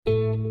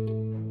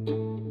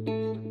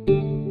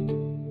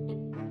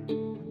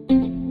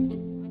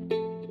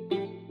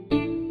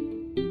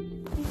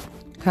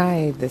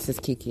Hi, this is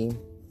Kiki.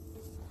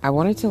 I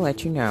wanted to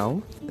let you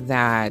know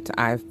that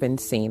I've been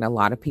seeing a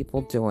lot of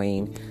people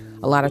doing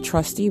a lot of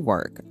trustee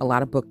work, a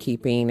lot of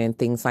bookkeeping and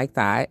things like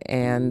that,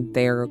 and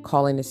they're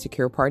calling a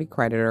secure party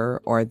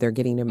creditor, or they're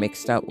getting it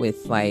mixed up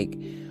with like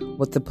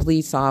what the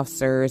police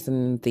officers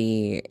and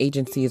the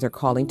agencies are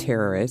calling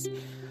terrorists.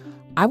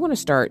 I want to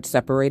start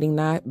separating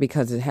that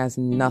because it has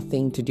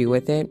nothing to do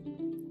with it.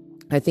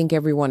 I think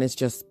everyone is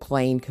just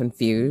plain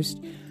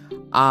confused.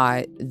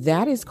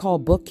 That is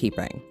called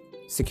bookkeeping,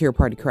 secure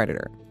party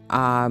creditor.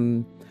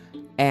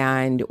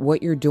 And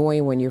what you're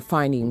doing when you're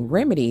finding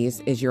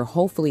remedies is you're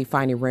hopefully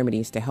finding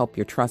remedies to help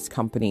your trust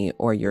company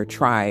or your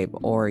tribe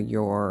or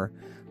your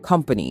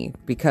company.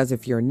 Because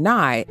if you're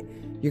not,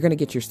 you're going to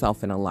get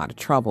yourself in a lot of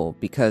trouble.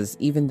 Because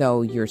even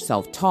though you're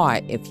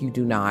self-taught, if you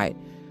do not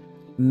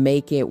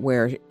make it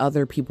where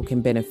other people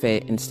can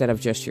benefit instead of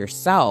just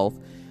yourself,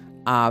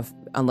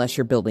 unless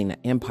you're building an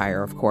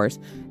empire, of course,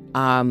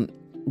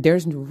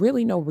 there's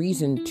really no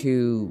reason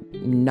to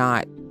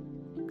not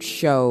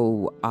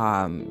show,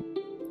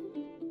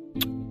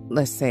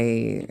 let's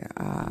say,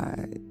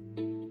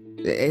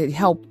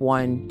 help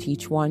one,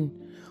 teach one,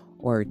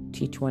 or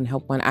teach one,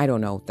 help one. I don't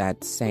know if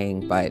that's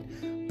saying, but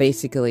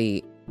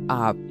basically,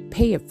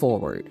 pay it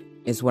forward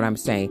is what I'm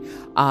saying.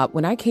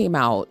 When I came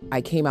out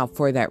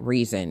for that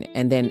reason.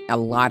 And then a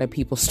lot of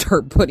people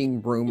start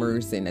putting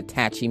rumors and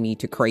attaching me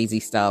to crazy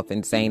stuff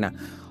and saying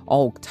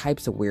all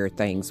types of weird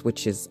things,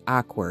 which is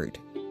awkward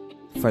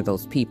for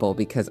those people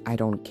because I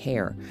don't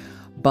care.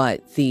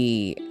 But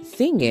the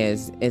thing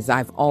is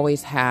I've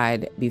always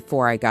had,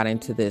 before I got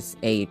into this,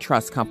 a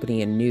trust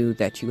company, and knew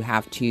that you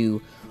have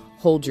to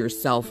hold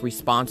yourself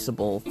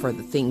responsible for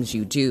the things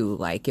you do.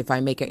 Like if I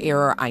make an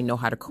error, I know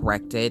how to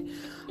correct it.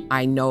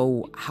 I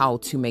know how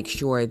to make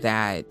sure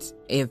that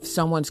if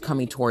someone's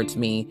coming towards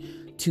me,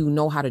 to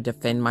know how to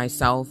defend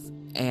myself.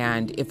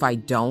 And if I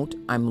don't,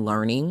 I'm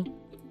learning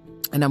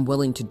and I'm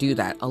willing to do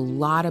that. A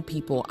lot of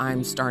people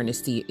I'm starting to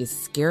see is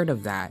scared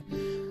of that.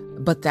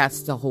 But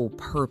that's the whole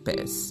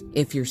purpose.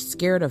 If you're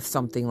scared of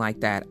something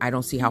like that, I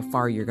don't see how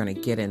far you're going to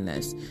get in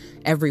this.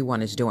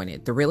 Everyone is doing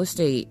it. The real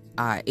estate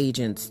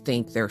agents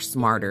think they're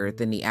smarter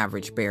than the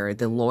average bear.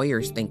 The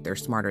lawyers think they're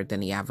smarter than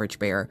the average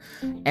bear.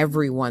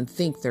 Everyone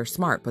thinks they're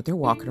smart, but they're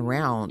walking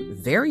around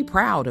very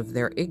proud of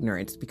their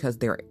ignorance because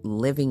they're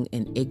living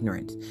in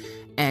ignorance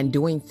and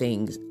doing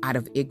things out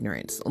of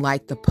ignorance.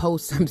 Like the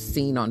posts I'm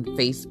seeing on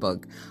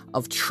Facebook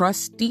of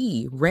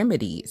trustee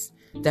remedies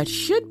that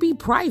should be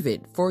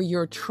private for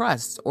your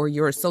trust or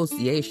your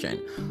association,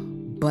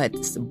 but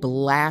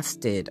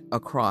blasted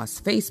across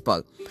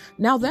Facebook.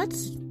 Now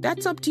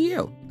that's up to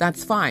you.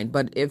 That's fine.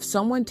 But if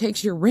someone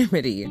takes your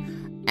remedy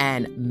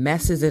and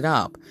messes it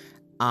up,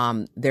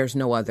 there's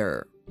no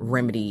other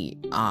remedy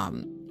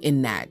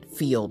in that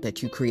field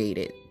that you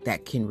created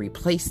that can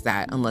replace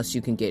that, unless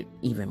you can get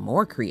even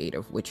more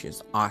creative, which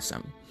is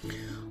awesome.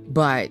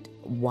 But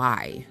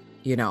why?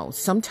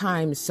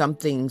 Sometimes some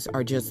things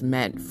are just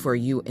meant for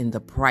you in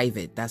the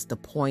private. That's the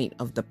point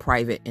of the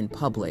private and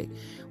public.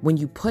 When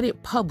you put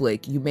it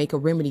public, you make a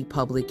remedy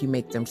public, you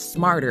make them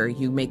smarter,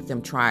 you make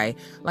them try,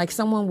 like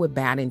someone with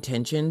bad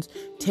intentions,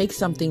 take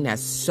something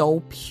that's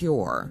so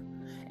pure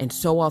and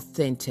so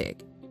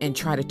authentic and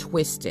try to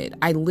twist it.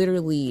 I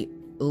literally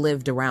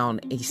lived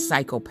around a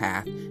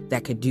psychopath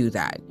that could do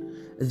that.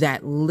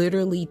 That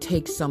literally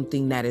takes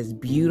something that is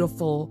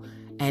beautiful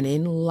and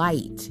in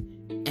light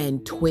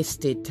and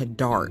twist it to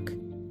dark.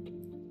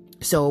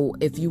 So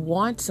if you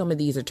want some of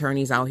these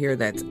attorneys out here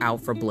that's out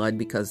for blood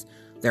because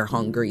they're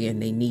hungry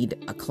and they need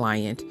a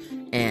client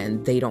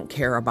and they don't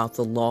care about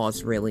the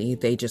laws really,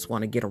 they just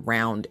want to get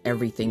around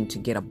everything to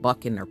get a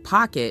buck in their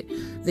pocket,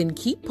 then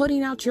keep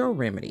putting out your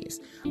remedies.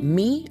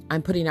 Me,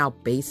 I'm putting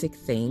out basic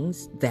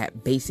things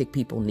that basic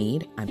people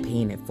need. I'm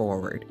paying it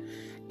forward.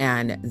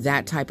 And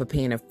that type of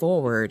paying it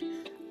forward,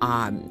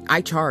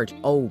 I charge,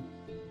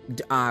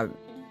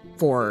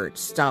 for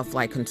stuff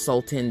like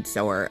consultants,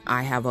 or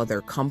I have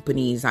other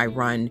companies I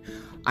run.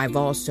 I've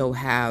also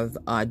have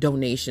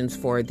donations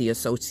for the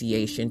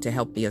association to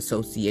help the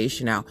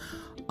association out.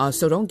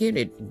 So don't get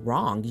it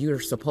wrong. You're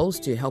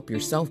supposed to help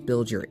yourself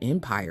build your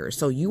empire.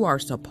 So you are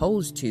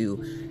supposed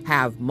to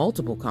have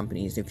multiple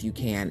companies if you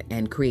can,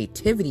 and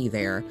creativity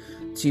there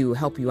to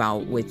help you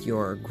out with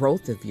your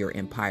growth of your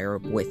empire,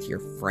 with your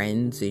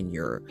friends and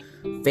your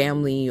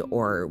family,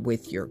 or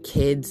with your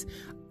kids.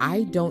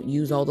 I don't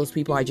use all those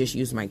people. I just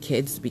use my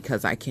kids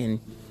because I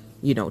can,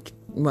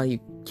 well, you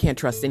can't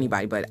trust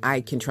anybody, but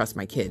I can trust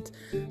my kids.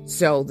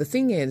 So the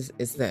thing is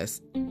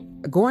this,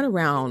 going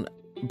around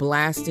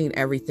blasting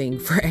everything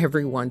for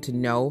everyone to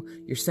know,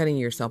 you're setting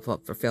yourself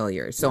up for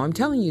failure. So I'm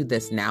telling you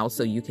this now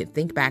so you can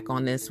think back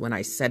on this when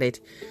I said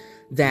it,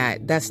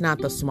 that's not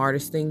the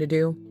smartest thing to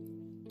do.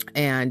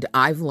 And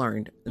I've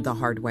learned the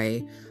hard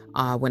way.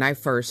 when I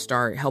first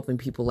start helping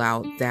people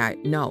out,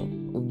 that no,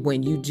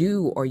 when you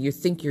do or you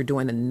think you're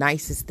doing the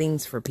nicest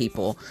things for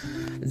people,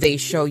 they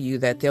show you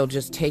that they'll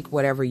just take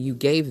whatever you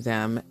gave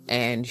them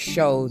and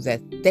show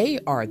that they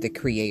are the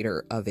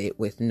creator of it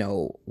with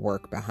no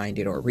work behind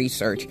it or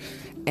research,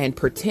 and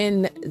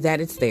pretend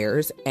that it's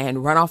theirs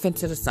and run off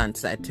into the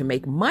sunset to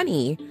make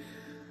money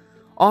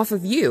off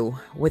of you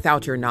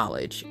without your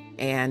knowledge.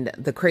 And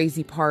the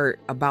crazy part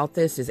about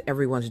this is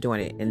everyone's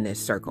doing it in this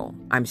circle.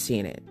 I'm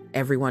seeing it.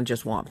 Everyone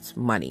just wants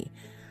money.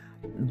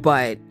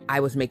 But I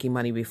was making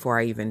money before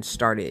I even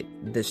started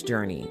this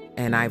journey.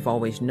 And I've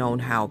always known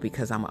how,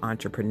 because I'm an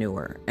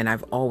entrepreneur. And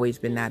I've always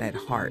been that at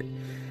heart.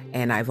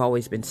 And I've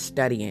always been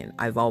studying.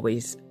 I've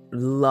always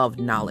loved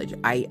knowledge.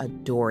 I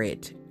adore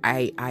it.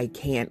 I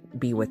can't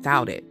be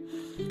without it.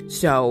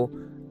 So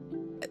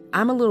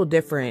I'm a little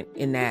different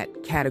in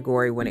that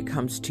category when it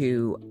comes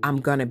to, I'm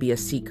going to be a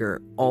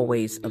seeker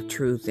always of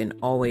truth and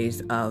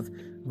always of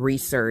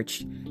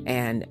research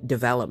and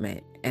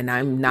development. And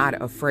I'm not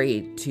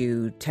afraid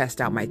to test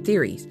out my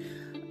theories.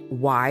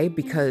 Why?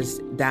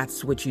 Because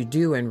that's what you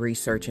do in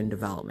research and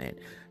development.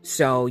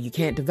 So you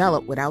can't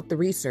develop without the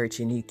research,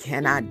 and you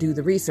cannot do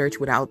the research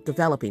without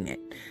developing it.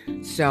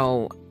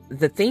 So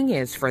the thing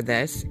is, for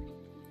this,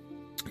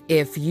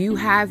 if you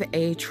have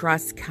a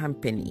trust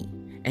company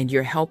and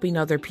you're helping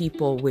other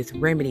people with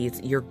remedies,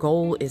 your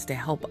goal is to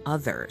help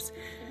others,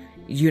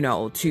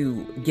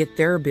 to get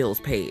their bills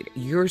paid.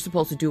 You're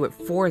supposed to do it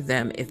for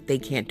them if they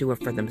can't do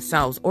it for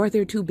themselves, or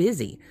they're too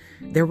busy.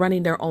 They're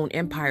running their own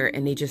empire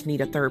and they just need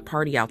a third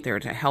party out there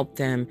to help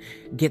them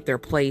get their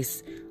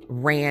place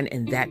ran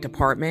in that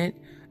department,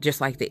 just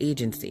like the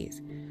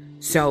agencies.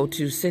 So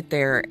to sit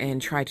there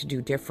and try to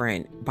do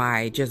different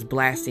by just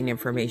blasting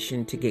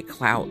information to get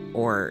clout,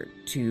 or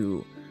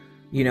to,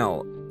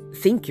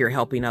 think you're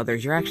helping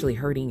others, you're actually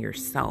hurting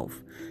yourself.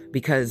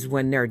 Because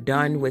when they're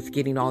done with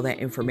getting all that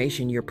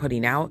information you're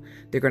putting out,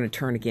 they're going to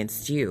turn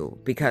against you,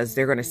 because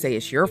they're going to say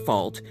it's your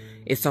fault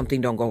if something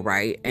don't go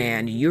right,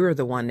 and you're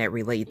the one that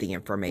relayed the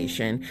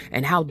information,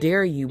 and how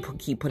dare you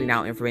keep putting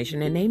out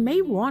information. And they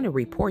may want to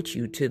report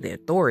you to the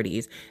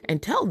authorities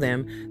and tell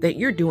them that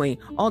you're doing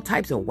all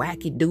types of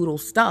wacky doodle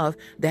stuff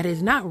that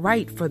is not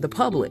right for the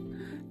public.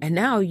 And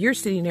now you're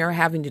sitting there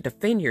having to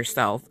defend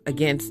yourself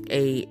against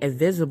a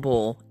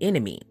visible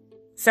enemy.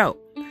 So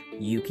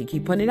you can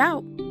keep putting it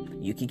out.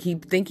 You can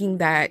keep thinking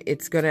that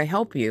it's going to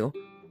help you.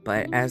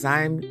 But as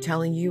I'm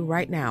telling you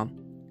right now,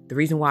 the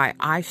reason why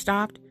I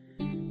stopped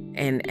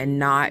and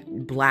not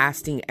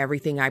blasting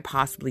everything I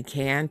possibly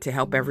can to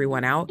help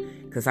everyone out,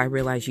 because I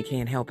realize you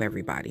can't help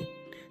everybody.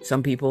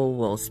 Some people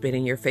will spit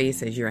in your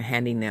face as you're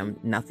handing them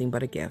nothing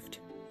but a gift.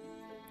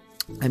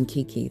 I'm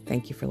Kiki.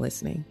 Thank you for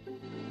listening.